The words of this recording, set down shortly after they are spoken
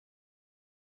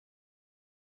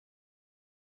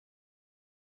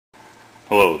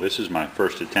Hello, this is my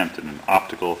first attempt at an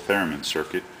optical theremin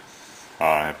circuit.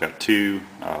 I've got two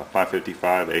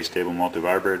 555 Astable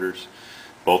Multivibrators.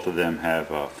 Both of them have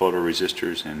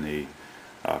photo-resistors in the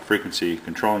frequency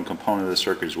controlling component of the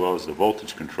circuit as well as the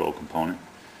voltage control component.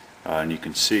 And you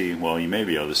can see, well, you may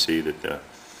be able to see that the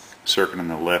circuit on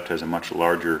the left has a much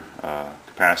larger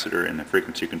capacitor in the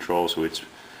frequency control, so it's a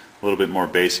little bit more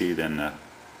bassy than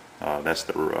that's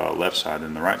the left side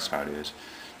than the right side is.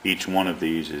 Each one of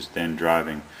these is then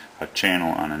driving a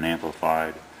channel on an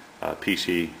amplified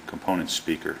PC component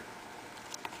speaker.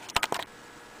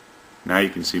 Now you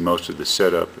can see most of the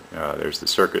setup. There's the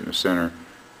circuit in the center,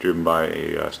 driven by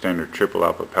a standard triple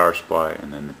output power supply,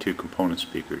 and then the two component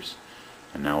speakers.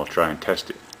 And now we'll try and test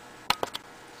it.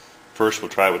 First we'll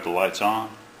try with the lights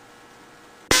on.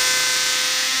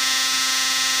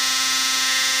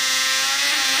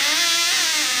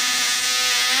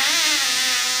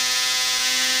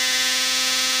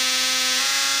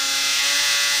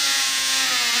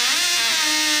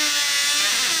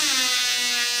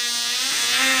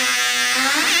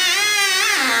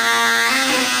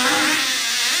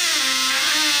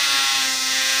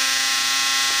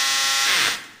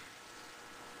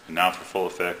 And now for full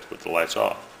effect with the lights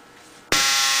off.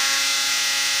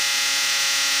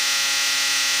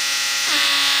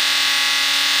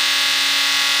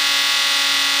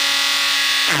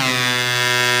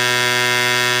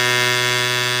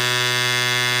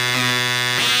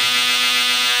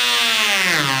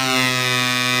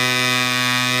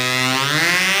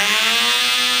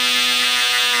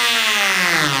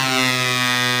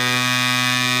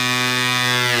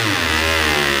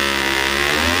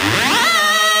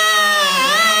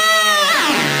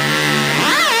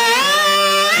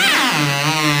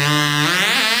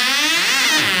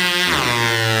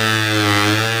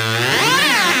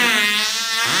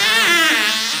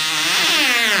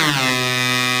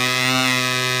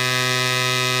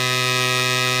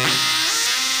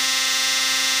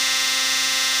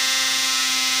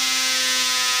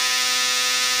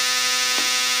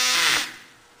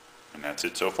 And that's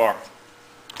it so far.